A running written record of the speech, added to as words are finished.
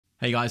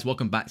Hey guys,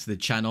 welcome back to the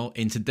channel.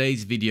 In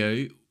today's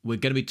video, we're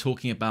going to be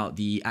talking about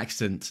the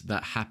accident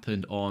that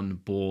happened on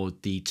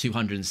board the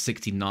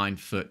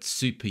 269-foot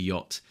super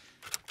yacht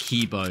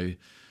Kibo,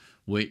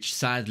 which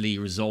sadly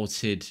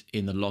resulted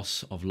in the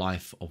loss of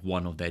life of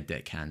one of their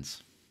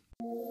deckhands.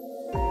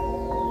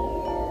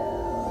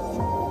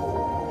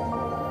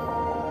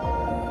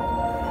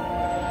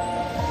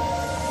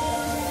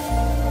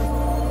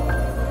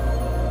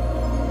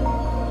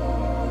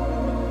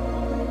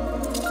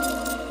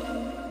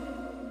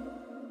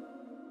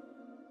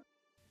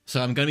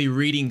 So I'm going to be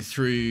reading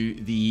through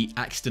the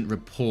accident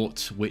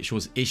report, which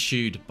was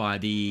issued by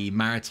the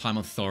maritime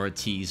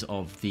authorities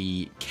of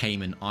the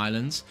Cayman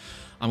Islands.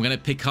 I'm going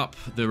to pick up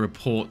the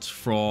report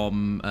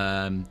from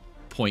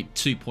point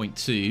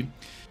 2.2.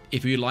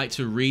 If you'd like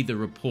to read the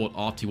report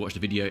after you watch the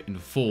video in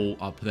full,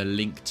 I'll put a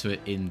link to it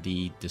in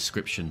the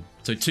description.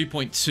 So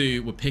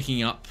 2.2, we're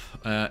picking up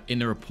in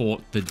the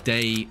report the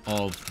day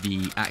of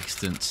the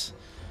accident.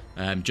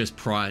 Just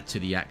prior to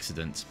the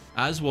accident.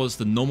 As was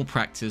the normal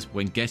practice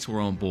when guests were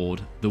on board,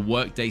 the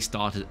workday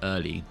started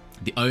early.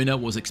 The owner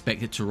was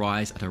expected to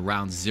rise at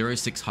around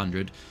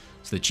 0600,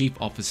 so the chief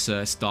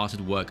officer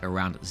started work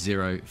around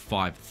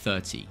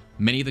 0530.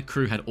 Many of the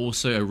crew had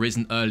also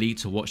arisen early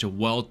to watch a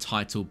world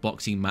title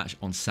boxing match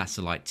on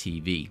satellite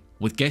TV.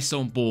 With guests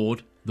on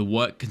board, the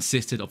work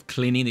consisted of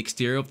cleaning the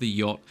exterior of the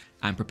yacht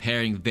and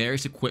preparing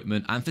various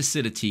equipment and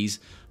facilities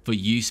for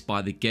use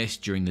by the guests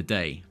during the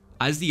day.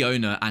 As the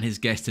owner and his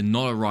guests did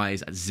not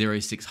arise at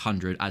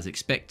 0600 as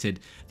expected,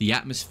 the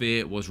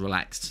atmosphere was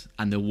relaxed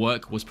and the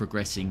work was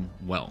progressing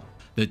well.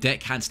 The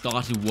deckhand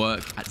started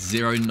work at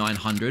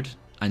 0900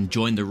 and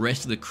joined the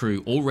rest of the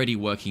crew already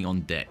working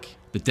on deck.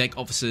 The deck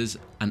officers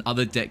and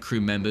other deck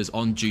crew members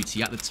on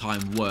duty at the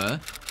time were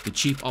the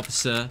chief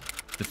officer,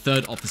 the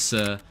third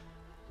officer,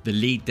 the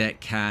lead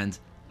deckhand,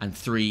 and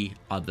 3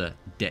 other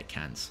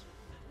deckhands.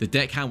 The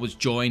deckhand was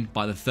joined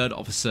by the third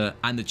officer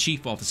and the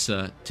chief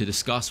officer to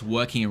discuss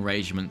working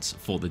arrangements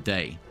for the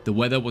day. The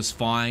weather was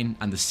fine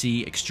and the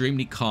sea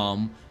extremely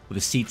calm with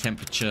a sea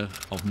temperature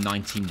of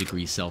 19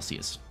 degrees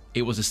Celsius.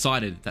 It was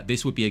decided that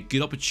this would be a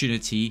good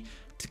opportunity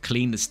to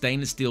clean the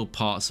stainless steel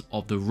parts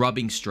of the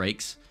rubbing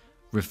strakes,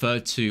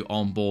 referred to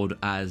on board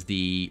as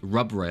the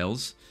rub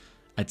rails,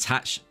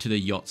 attached to the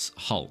yacht's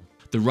hull.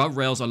 The rub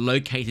rails are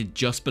located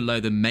just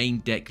below the main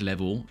deck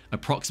level,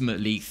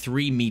 approximately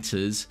 3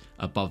 meters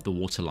above the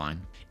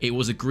waterline. It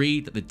was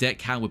agreed that the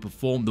deckhand would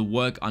perform the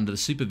work under the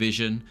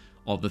supervision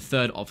of the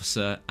third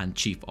officer and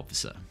chief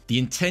officer. The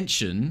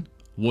intention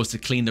was to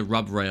clean the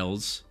rub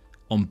rails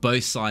on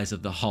both sides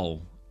of the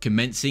hull,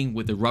 commencing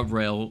with the rub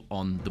rail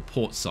on the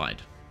port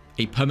side.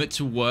 A permit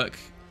to work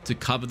to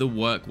cover the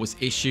work was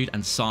issued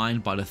and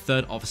signed by the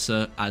third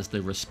officer as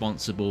the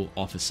responsible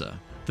officer.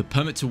 The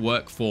permit to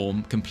work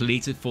form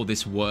completed for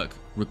this work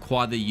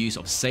required the use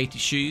of safety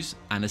shoes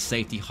and a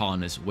safety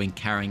harness when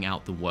carrying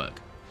out the work.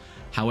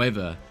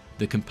 However,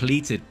 the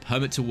completed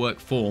permit to work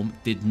form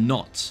did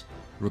not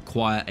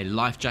require a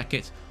life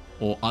jacket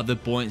or other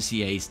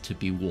buoyancy aids to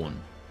be worn.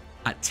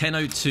 At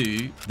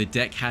 10:02, the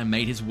deckhand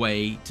made his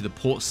way to the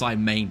portside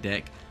main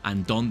deck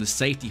and donned the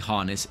safety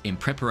harness in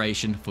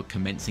preparation for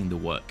commencing the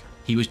work.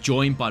 He was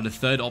joined by the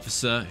third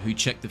officer who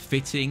checked the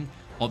fitting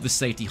of the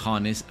safety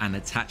harness and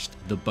attached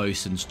the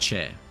bosun's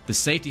chair. The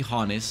safety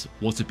harness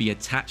was to be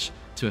attached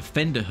to a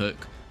fender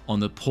hook on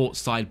the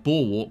portside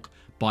bulwark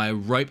by a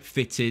rope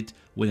fitted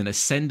with an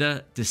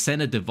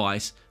ascender-descender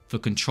device for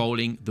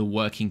controlling the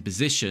working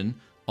position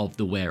of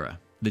the wearer.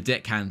 The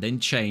deckhand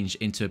then changed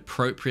into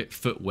appropriate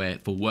footwear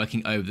for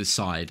working over the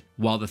side,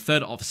 while the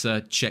third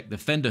officer checked the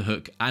fender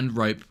hook and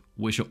rope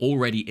which were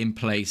already in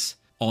place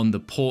on the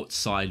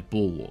portside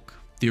bulwark.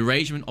 The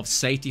arrangement of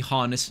safety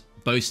harness,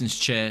 bosun's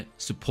chair,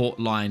 support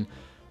line,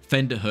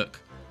 fender hook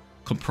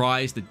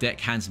comprised the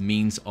deckhand's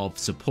means of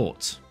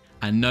support,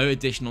 and no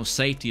additional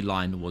safety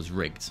line was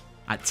rigged.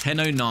 At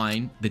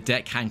 10:09, the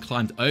deckhand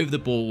climbed over the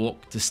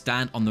bulwark to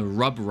stand on the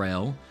rub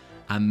rail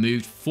and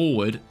moved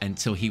forward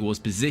until he was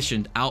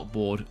positioned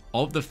outboard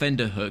of the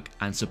fender hook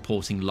and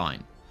supporting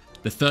line.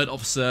 The third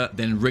officer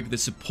then rigged the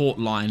support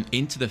line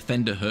into the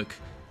fender hook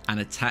and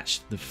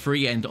attached the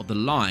free end of the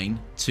line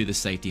to the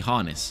safety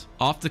harness.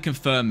 After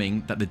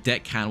confirming that the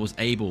deckhand was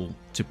able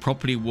to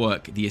properly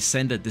work the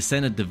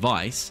ascender-descender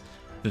device,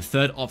 the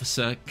third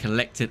officer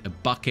collected a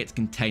bucket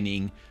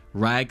containing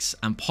rags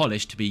and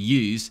polish to be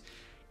used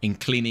in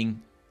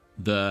cleaning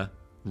the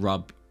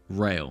rub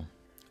rail.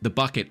 The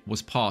bucket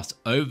was passed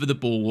over the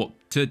bulwark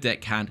to the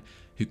deckhand,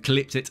 who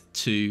clipped it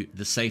to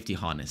the safety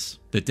harness.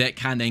 The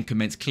deckhand then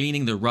commenced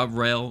cleaning the rub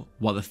rail,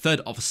 while the third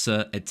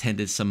officer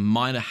attended some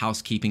minor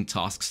housekeeping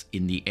tasks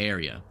in the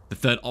area. The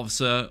third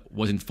officer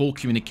was in full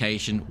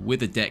communication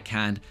with the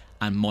deckhand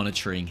and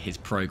monitoring his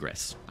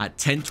progress. At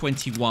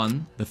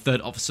 10:21, the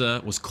third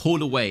officer was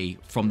called away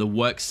from the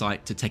work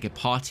site to take a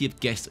party of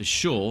guests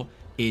ashore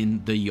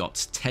in the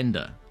yacht's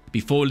tender.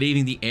 Before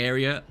leaving the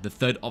area, the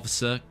third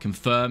officer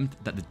confirmed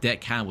that the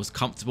deckhand was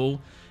comfortable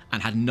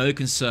and had no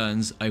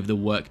concerns over the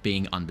work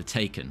being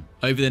undertaken.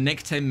 Over the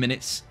next 10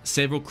 minutes,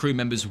 several crew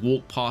members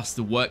walked past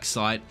the work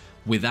site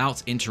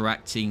without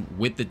interacting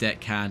with the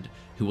deckhand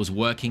who was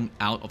working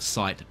out of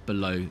sight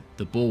below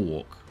the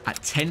bulwark.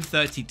 At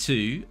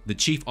 10:32, the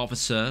chief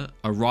officer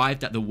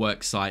arrived at the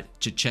worksite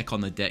to check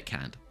on the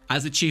deckhand.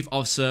 As the chief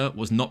officer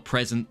was not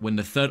present when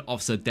the third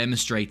officer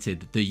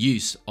demonstrated the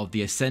use of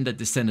the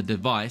ascender-descender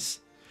device,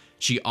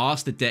 she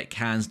asked the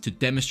deckhands to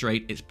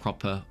demonstrate its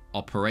proper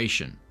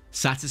operation.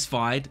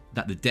 Satisfied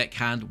that the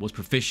deckhand was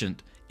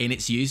proficient in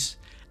its use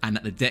and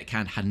that the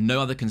deckhand had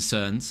no other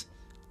concerns,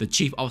 the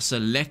chief officer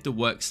left the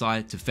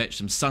worksite to fetch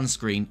some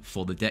sunscreen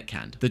for the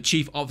deckhand. The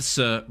chief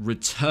officer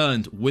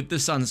returned with the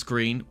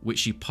sunscreen, which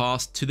she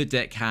passed to the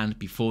deckhand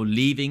before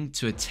leaving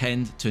to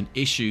attend to an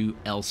issue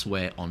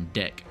elsewhere on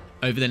deck.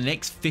 Over the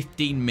next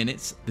 15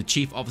 minutes, the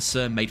chief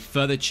officer made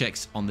further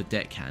checks on the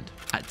deckhand.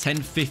 At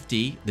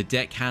 10:50, the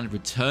deckhand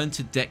returned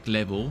to deck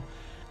level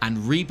and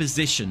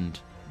repositioned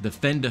the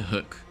fender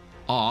hook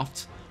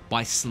aft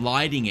by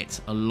sliding it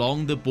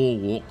along the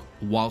bulwark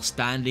while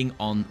standing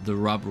on the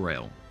rub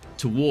rail.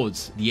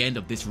 Towards the end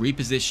of this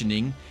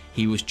repositioning,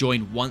 he was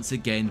joined once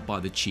again by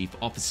the chief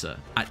officer.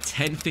 At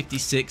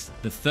 10:56,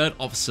 the third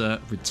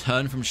officer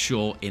returned from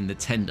shore in the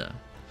tender.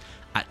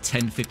 At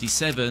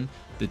 10:57,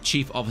 the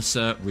chief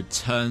officer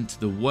returned to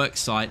the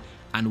worksite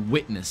and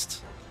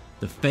witnessed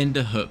the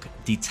fender hook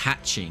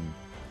detaching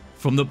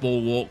from the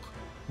bulwark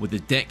with the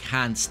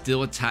deckhand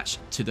still attached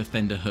to the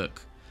fender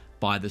hook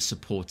by the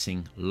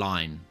supporting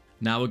line.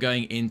 Now we're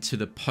going into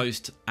the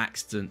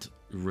post-accident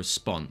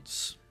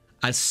response.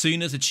 As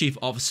soon as the chief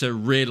officer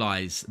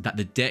realized that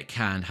the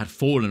deckhand had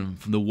fallen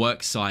from the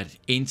worksite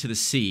into the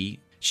sea,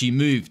 she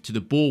moved to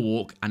the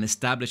bulwark and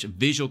established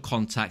visual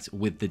contact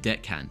with the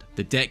deckhand.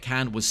 The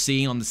deckhand was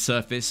seen on the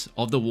surface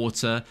of the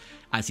water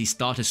as he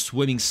started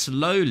swimming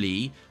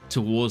slowly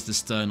towards the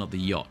stern of the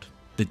yacht.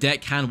 The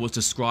deckhand was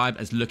described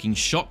as looking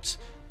shocked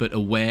but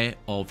aware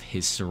of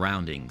his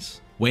surroundings.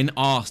 When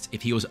asked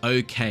if he was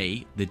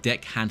okay, the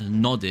deckhand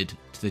nodded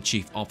to the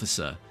chief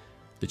officer.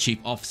 The chief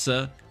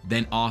officer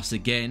then asked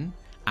again,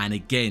 and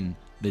again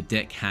the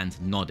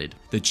deckhand nodded.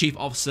 The chief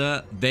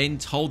officer then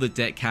told the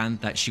deckhand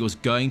that she was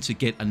going to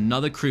get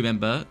another crew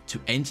member to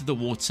enter the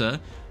water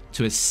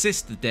to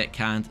assist the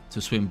deckhand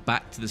to swim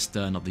back to the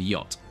stern of the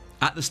yacht.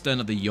 At the stern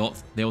of the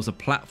yacht, there was a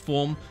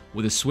platform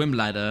with a swim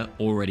ladder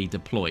already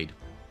deployed.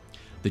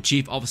 The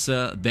chief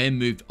officer then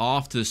moved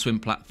after the swim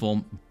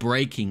platform,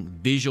 breaking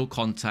visual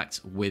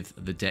contact with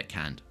the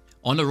deckhand.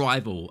 On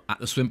arrival at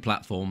the swim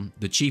platform,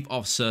 the chief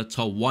officer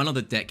told one of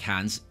the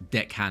deckhands,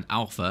 Deckhand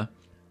Alpha,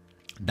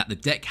 that the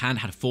deckhand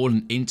had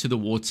fallen into the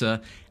water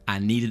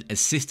and needed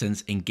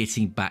assistance in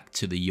getting back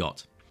to the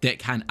yacht.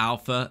 Deckhand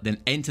Alpha then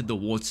entered the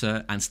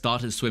water and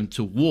started to swim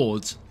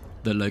towards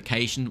the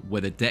location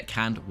where the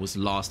deckhand was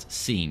last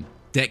seen.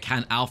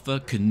 Deckhand Alpha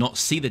could not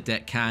see the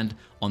deckhand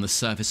on the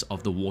surface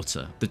of the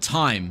water. The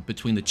time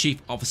between the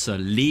chief officer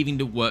leaving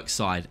the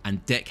workside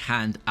and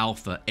Deckhand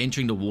Alpha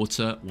entering the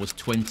water was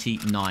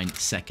 29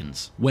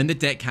 seconds. When the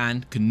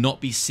deckhand could not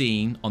be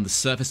seen on the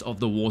surface of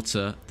the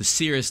water, the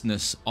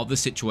seriousness of the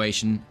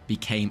situation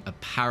became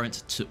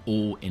apparent to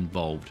all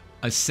involved.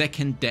 A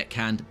second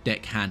deckhand,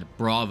 Deckhand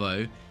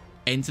Bravo,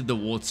 entered the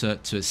water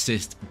to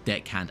assist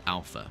Deckhand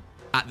Alpha.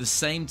 At the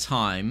same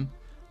time,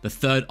 the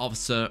third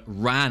officer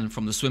ran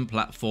from the swim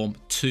platform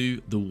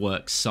to the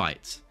work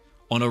site.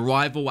 On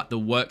arrival at the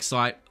work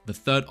site, the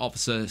third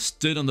officer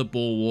stood on the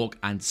bulwark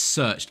and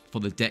searched for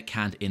the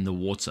deckhand in the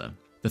water.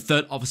 The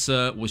third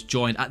officer was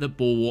joined at the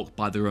bulwark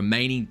by the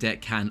remaining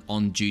deckhand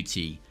on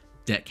duty,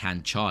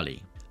 Deckhand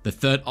Charlie. The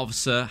third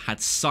officer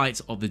had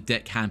sight of the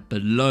deckhand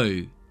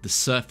below the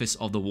surface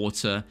of the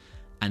water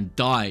and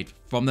dived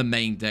from the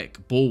main deck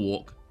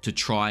bulwark to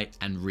try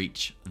and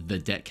reach the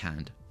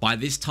deckhand. By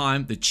this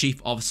time, the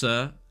chief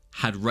officer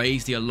had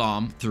raised the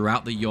alarm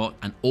throughout the yacht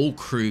and all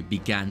crew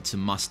began to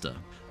muster.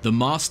 The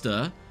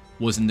master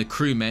was in the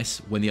crew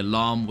mess when the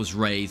alarm was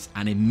raised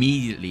and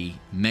immediately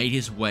made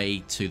his way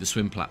to the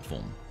swim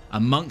platform.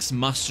 Amongst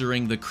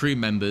mustering the crew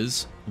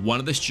members, one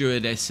of the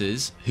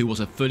stewardesses, who was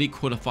a fully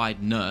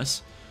qualified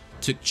nurse,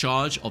 took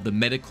charge of the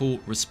medical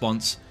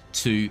response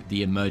to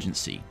the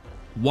emergency.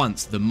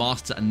 Once the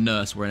master and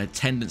nurse were in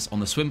attendance on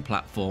the swim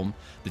platform,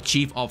 the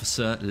chief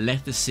officer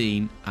left the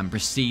scene and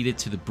proceeded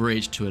to the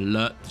bridge to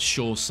alert the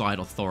shoreside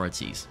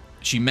authorities.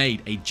 She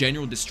made a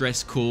general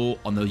distress call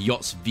on the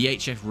yacht's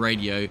VHF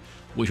radio,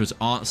 which was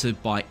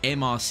answered by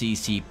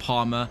MRCC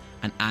Palmer,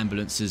 and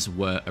ambulances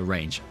were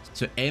arranged.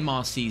 So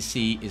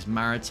MRCC is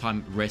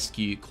Maritime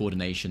Rescue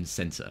Coordination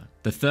Center.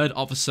 The third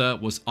officer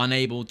was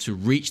unable to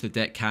reach the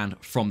deckhand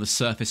from the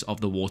surface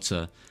of the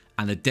water,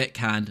 and the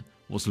deckhand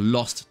was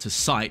lost to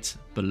sight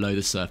below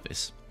the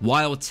surface.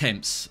 While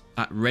attempts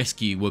at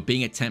rescue were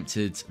being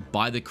attempted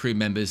by the crew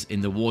members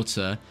in the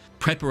water,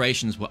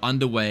 preparations were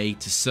underway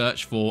to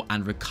search for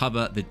and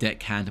recover the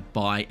deckhand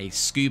by a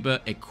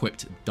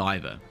scuba-equipped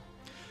diver.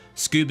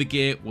 Scuba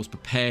gear was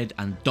prepared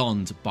and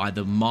donned by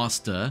the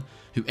master,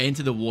 who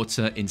entered the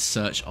water in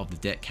search of the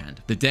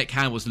deckhand. The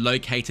deckhand was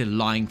located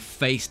lying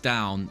face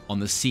down on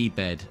the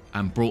seabed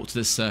and brought to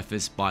the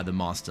surface by the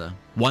master.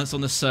 Once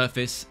on the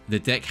surface, the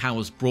deckhand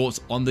was brought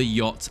on the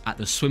yacht at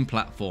the swim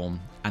platform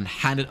and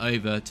handed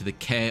over to the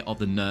care of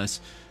the nurse,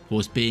 who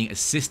was being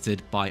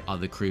assisted by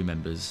other crew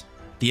members.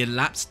 The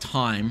elapsed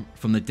time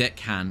from the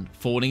deckhand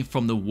falling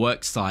from the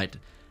work site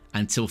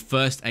until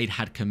first aid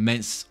had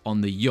commenced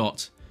on the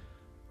yacht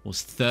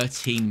was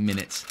 13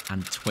 minutes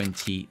and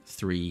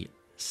 23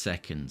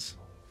 seconds.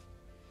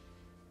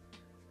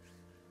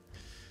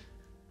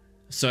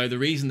 So the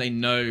reason they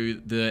know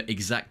the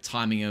exact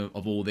timing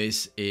of all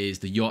this is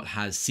the yacht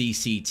has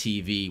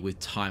CCTV with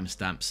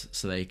timestamps,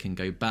 so they can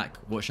go back,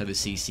 watch over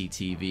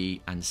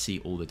CCTV and see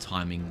all the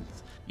timings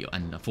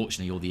and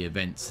unfortunately all the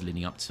events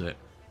leading up to it.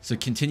 So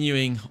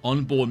continuing,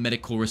 onboard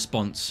medical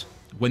response.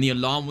 When the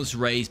alarm was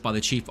raised by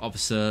the chief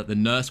officer, the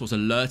nurse was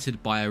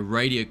alerted by a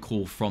radio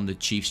call from the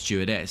chief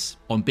stewardess.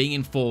 On being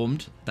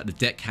informed that the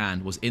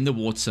deckhand was in the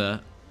water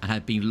and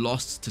had been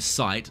lost to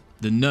sight,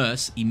 the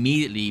nurse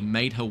immediately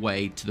made her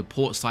way to the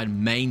portside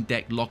main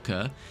deck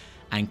locker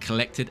and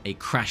collected a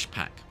crash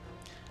pack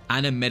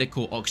and a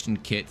medical oxygen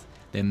kit,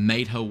 then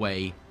made her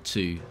way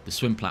to the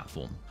swim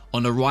platform.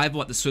 On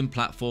arrival at the swim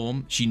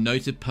platform, she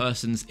noted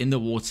persons in the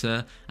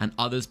water and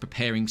others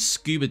preparing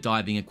scuba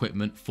diving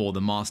equipment for the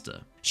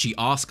master. She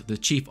asked the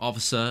chief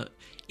officer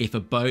if a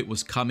boat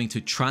was coming to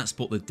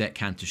transport the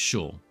deckhand to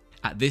shore.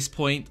 At this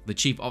point, the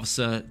chief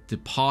officer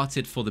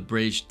departed for the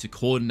bridge to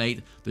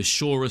coordinate the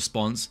shore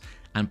response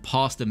and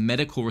passed the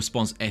medical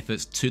response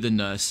efforts to the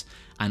nurse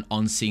and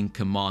on-scene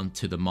command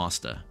to the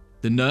master.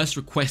 The nurse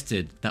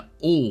requested that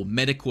all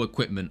medical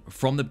equipment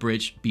from the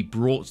bridge be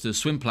brought to the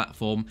swim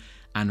platform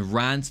and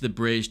ran to the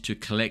bridge to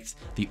collect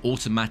the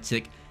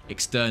automatic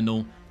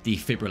external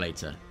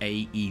defibrillator,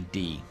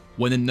 AED.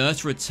 When the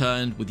nurse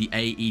returned with the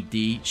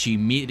AED, she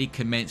immediately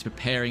commenced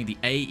preparing the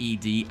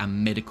AED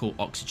and medical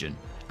oxygen.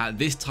 At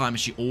this time,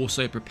 she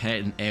also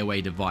prepared an airway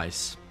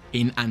device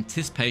in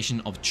anticipation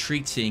of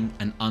treating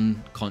an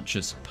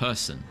unconscious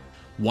person.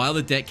 While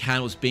the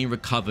deckhand was being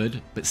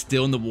recovered, but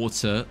still in the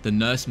water, the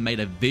nurse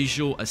made a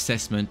visual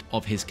assessment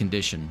of his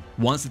condition.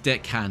 Once the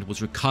deckhand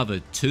was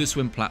recovered to the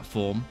swim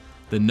platform,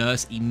 the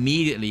nurse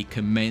immediately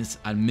commenced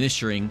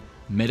administering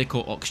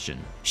medical oxygen.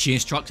 She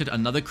instructed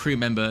another crew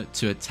member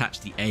to attach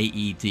the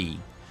AED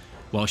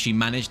while she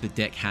managed the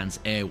deckhand's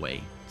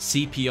airway.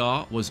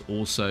 CPR was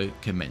also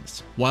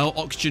commenced. While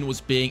oxygen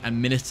was being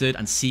administered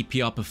and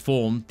CPR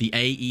performed, the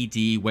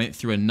AED went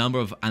through a number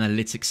of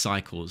analytic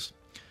cycles.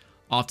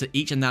 After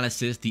each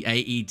analysis, the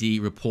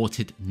AED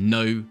reported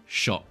no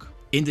shock,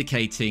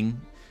 indicating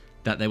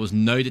that there was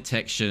no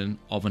detection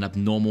of an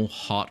abnormal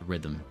heart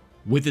rhythm.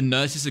 With the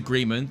nurse's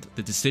agreement,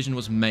 the decision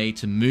was made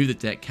to move the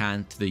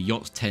deckhand to the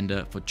yacht's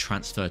tender for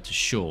transfer to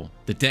shore.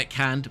 The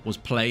deckhand was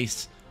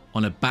placed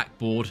on a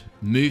backboard,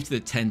 moved to the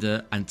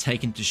tender and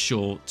taken to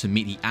shore to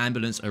meet the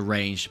ambulance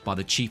arranged by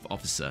the chief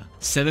officer.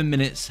 7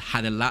 minutes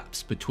had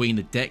elapsed between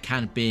the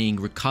deckhand being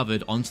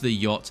recovered onto the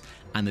yacht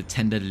and the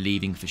tender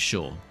leaving for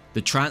shore.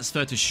 The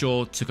transfer to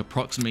shore took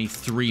approximately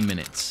 3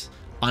 minutes.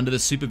 Under the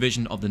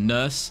supervision of the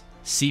nurse,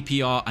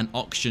 CPR and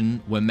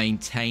oxygen were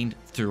maintained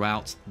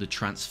throughout the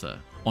transfer.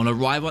 On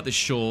arrival at the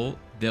shore,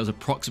 there was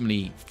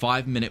approximately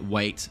 5-minute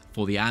wait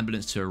for the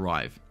ambulance to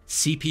arrive.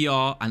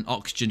 CPR and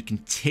oxygen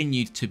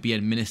continued to be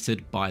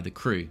administered by the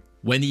crew.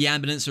 When the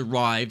ambulance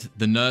arrived,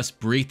 the nurse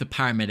briefed the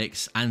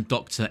paramedics and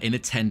doctor in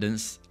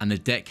attendance, and the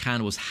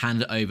deckhand was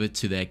handed over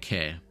to their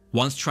care.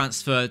 Once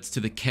transferred to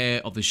the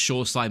care of the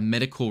shoreside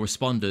medical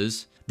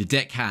responders, the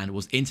deckhand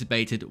was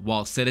intubated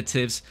while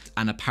sedatives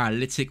and a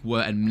paralytic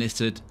were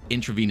administered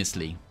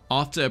intravenously.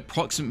 After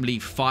approximately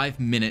 5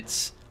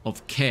 minutes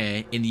of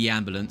care in the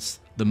ambulance,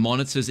 the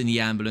monitors in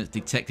the ambulance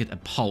detected a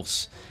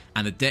pulse,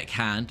 and the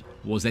deckhand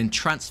was then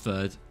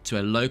transferred to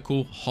a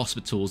local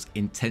hospital's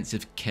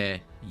intensive care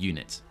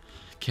unit.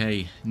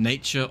 Okay,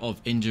 nature of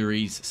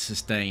injuries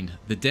sustained.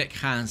 The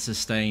deckhand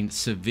sustained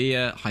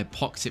severe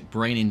hypoxic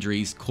brain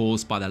injuries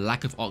caused by the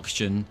lack of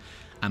oxygen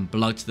and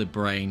blood to the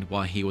brain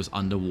while he was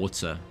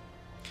underwater.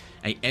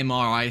 A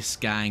MRI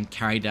scan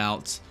carried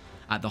out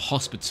at the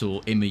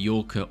hospital in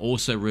Mallorca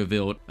also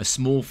revealed a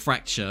small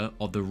fracture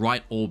of the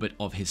right orbit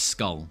of his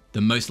skull.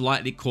 The most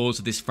likely cause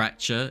of this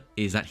fracture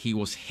is that he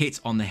was hit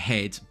on the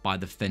head by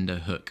the fender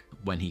hook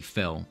when he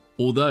fell.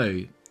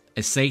 Although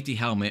a safety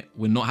helmet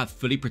would not have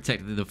fully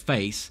protected the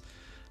face,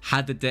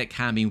 had the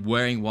deckhand been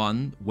wearing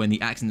one when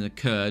the accident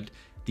occurred,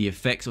 the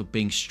effects of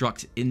being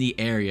struck in the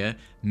area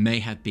may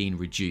have been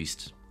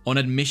reduced. On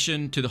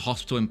admission to the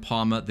hospital in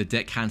Palma, the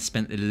deckhand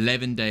spent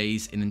 11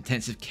 days in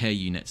intensive care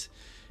unit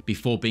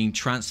before being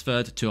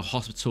transferred to a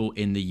hospital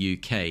in the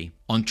UK.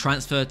 On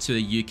transfer to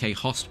the UK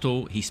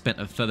hospital, he spent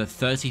a further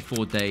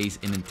 34 days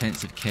in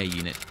intensive care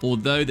unit.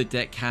 Although the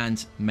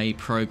deckhand made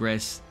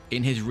progress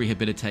in his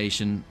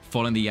rehabilitation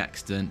following the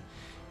accident,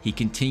 he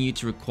continued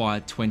to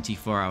require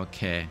 24-hour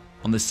care.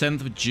 On the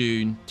 7th of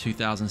June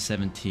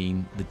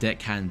 2017, the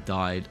deckhand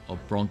died of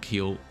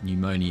bronchial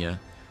pneumonia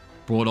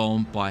brought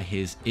on by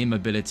his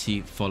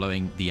immobility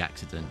following the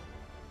accident.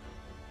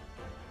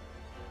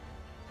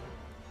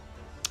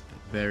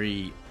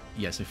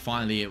 So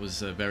finally it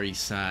was a very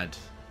sad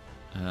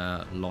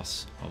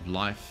loss of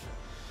life.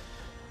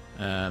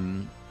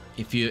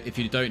 If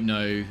you don't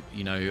know,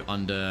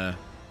 under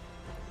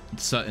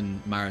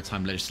certain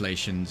maritime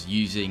legislations,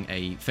 using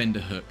a fender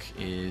hook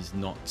is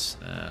not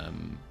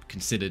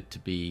considered to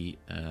be,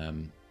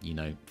 you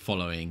know,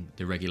 following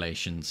the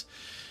regulations.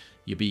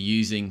 You'll be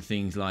using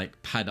things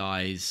like pad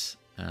eyes,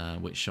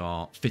 which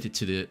are fitted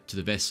to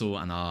the vessel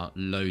and are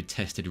load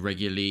tested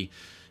regularly.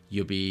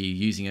 You'll be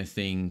using a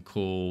thing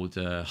called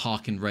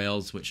harken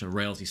rails, which are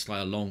rails you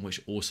slide along, which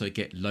also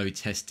get load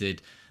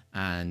tested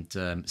and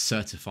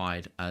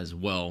certified as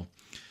well.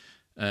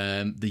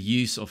 The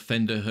use of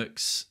fender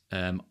hooks,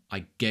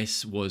 I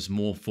guess, was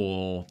more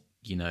for,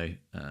 you know,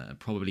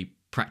 probably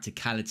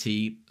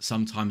practicality.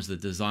 Sometimes the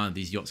design of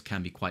these yachts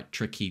can be quite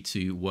tricky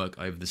to work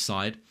over the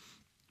side,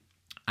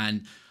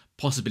 and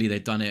possibly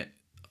they've done it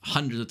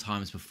hundreds of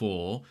times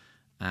before,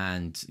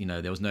 and, you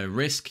know, there was no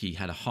risk. He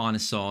had a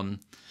harness on.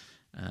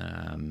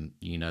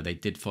 You know, they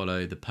did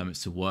follow the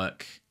permits to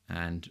work,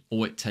 and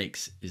all it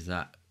takes is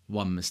that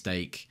one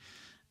mistake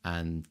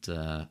and,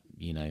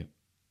 you know,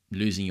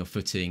 losing your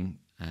footing,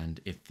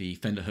 and if the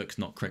fender hook's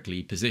not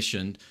correctly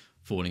positioned,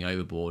 falling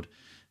overboard.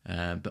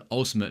 But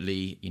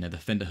ultimately, you know, the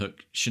fender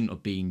hook shouldn't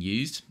have been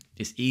used.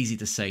 It's easy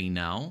to say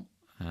now.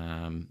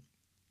 And,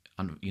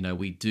 you know,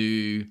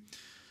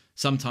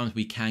 sometimes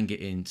we can get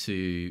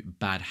into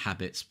bad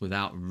habits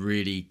without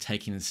really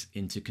taking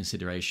into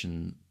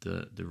consideration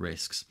the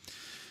risks.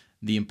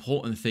 The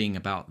important thing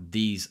about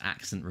these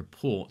accident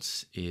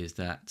reports is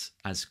that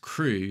as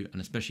crew,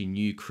 and especially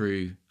new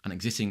crew and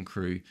existing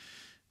crew,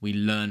 we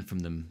learn from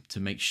them to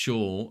make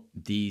sure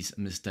these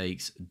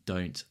mistakes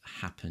don't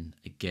happen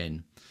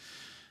again.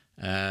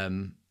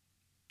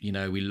 You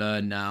know, we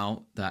learn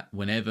now that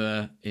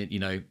whenever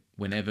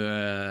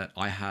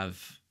I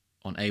have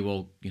on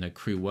AWOL, you know,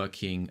 crew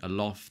working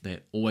aloft,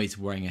 they're always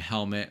wearing a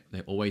helmet,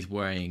 they're always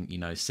wearing, you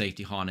know,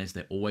 safety harness,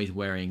 they're always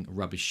wearing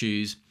rubber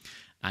shoes,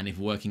 and if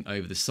working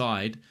over the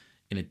side,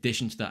 in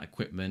addition to that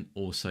equipment,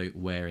 also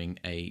wearing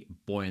a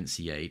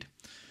buoyancy aid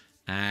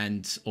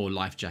or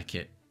life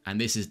jacket. And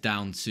this is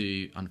down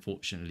to,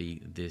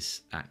 unfortunately,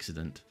 this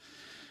accident.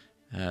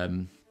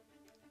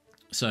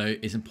 So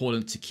it's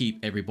important to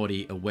keep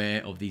everybody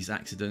aware of these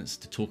accidents,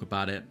 to talk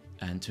about it,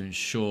 and to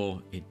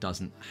ensure it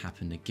doesn't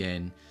happen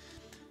again.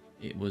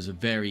 It was a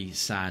very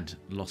sad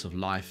loss of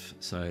life,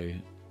 so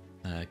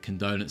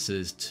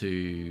condolences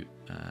to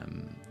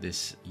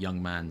this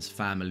young man's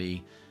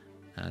family,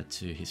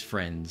 to his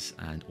friends,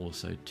 and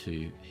also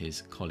to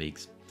his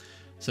colleagues.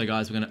 So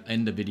guys, we're going to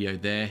end the video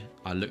there.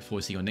 I look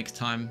forward to seeing you next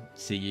time.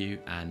 See you,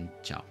 and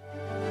ciao.